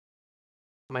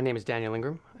My name is Daniel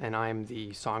Ingram, and I'm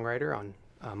the songwriter on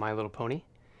My Little Pony.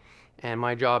 And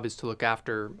my job is to look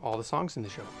after all the songs in the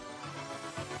show.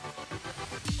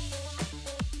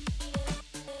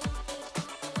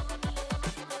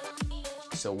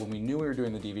 So when we knew we were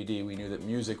doing the DVD, we knew that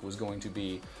music was going to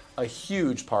be a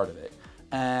huge part of it.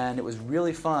 And it was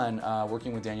really fun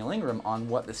working with Daniel Ingram on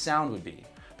what the sound would be.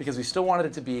 Because we still wanted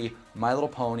it to be My Little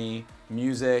Pony,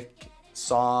 music,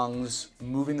 songs,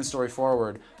 moving the story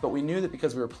forward, but we knew that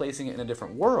because we were placing it in a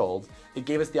different world, it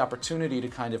gave us the opportunity to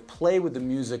kind of play with the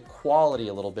music quality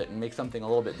a little bit and make something a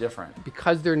little bit different.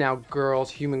 Because they're now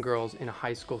girls, human girls, in a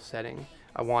high school setting,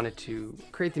 I wanted to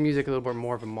create the music a little bit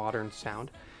more of a modern sound.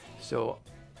 So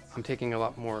I'm taking a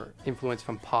lot more influence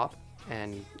from pop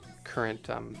and current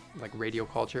like radio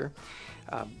culture,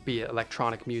 be it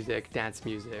electronic music, dance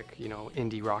music,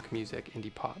 indie rock music,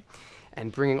 indie pop, and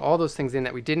bringing all those things in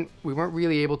that we weren't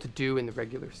really able to do in the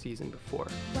regular season before.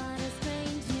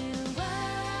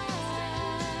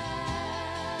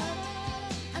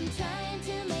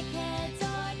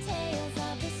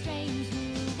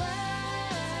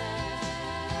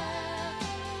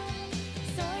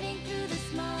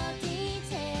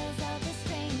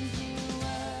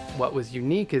 What was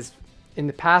unique is in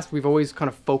the past we've always kind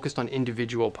of focused on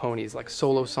individual ponies, like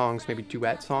solo songs, maybe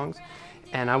duet songs.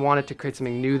 And I wanted to create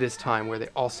something new this time where they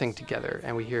all sing together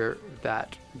and we hear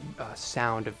that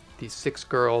sound of these 6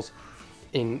 girls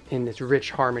in this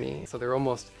rich harmony. So they're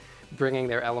almost bringing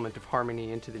their element of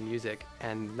harmony into the music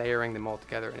and layering them all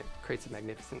together, and it creates a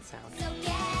magnificent sound.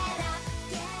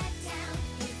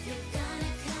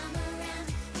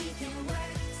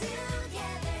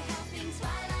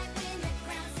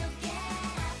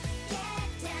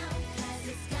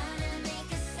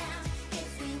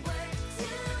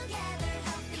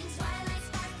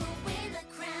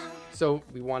 So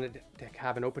we wanted to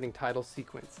have an opening title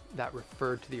sequence that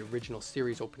referred to the original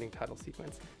series opening title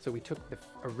sequence. So we took the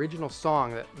original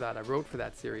song that I wrote for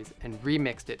that series and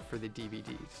remixed it for the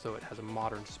DVD, so it has a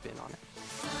modern spin on it.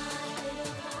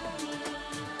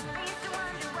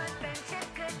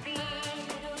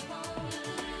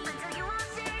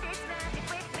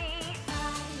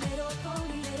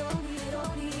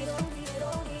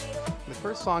 The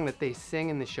first song that they sing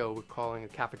in the show we're calling a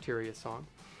cafeteria song.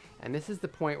 And this is the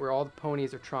point where all the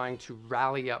ponies are trying to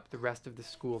rally up the rest of the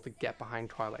school to get behind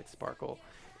Twilight Sparkle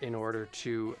in order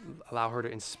to allow her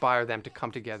to inspire them to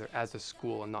come together as a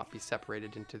school and not be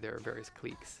separated into their various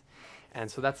cliques. And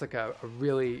so that's like a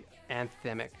really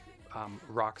anthemic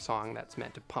rock song that's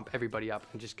meant to pump everybody up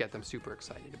and just get them super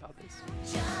excited about this.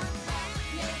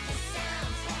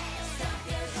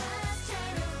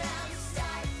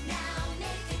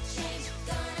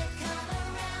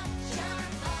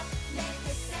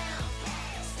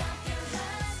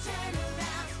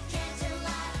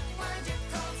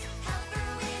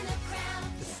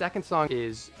 The second song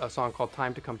is a song called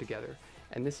Time to Come Together,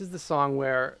 and this is the song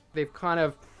where they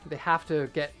have to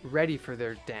get ready for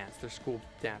their dance, their school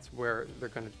dance, where they're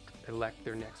going to elect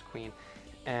their next queen,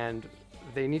 and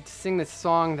they need to sing this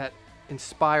song that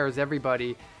inspires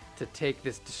everybody to take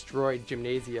this destroyed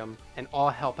gymnasium and all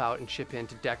help out and chip in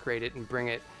to decorate it and bring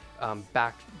it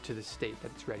back to the state that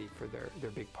it's ready for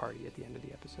their big party at the end of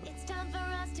the episode. It's time for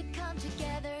us to come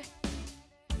together.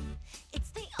 It's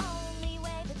the only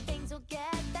way that things will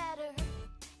get better.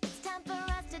 It's time for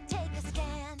us to take a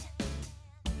stand.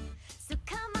 So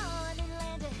come on and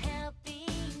lend a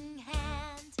helping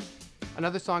hand.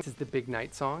 Another song is the Big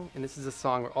Night song, and this is a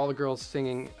song where all the girls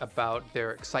singing about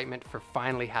their excitement for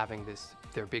finally having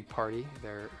their big party,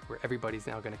 where everybody's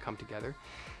now going to come together.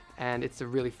 And it's a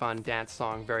really fun dance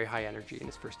song, very high energy, and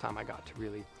it's the first time I got to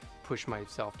really push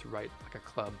myself to write like a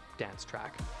club dance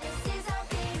track. This is our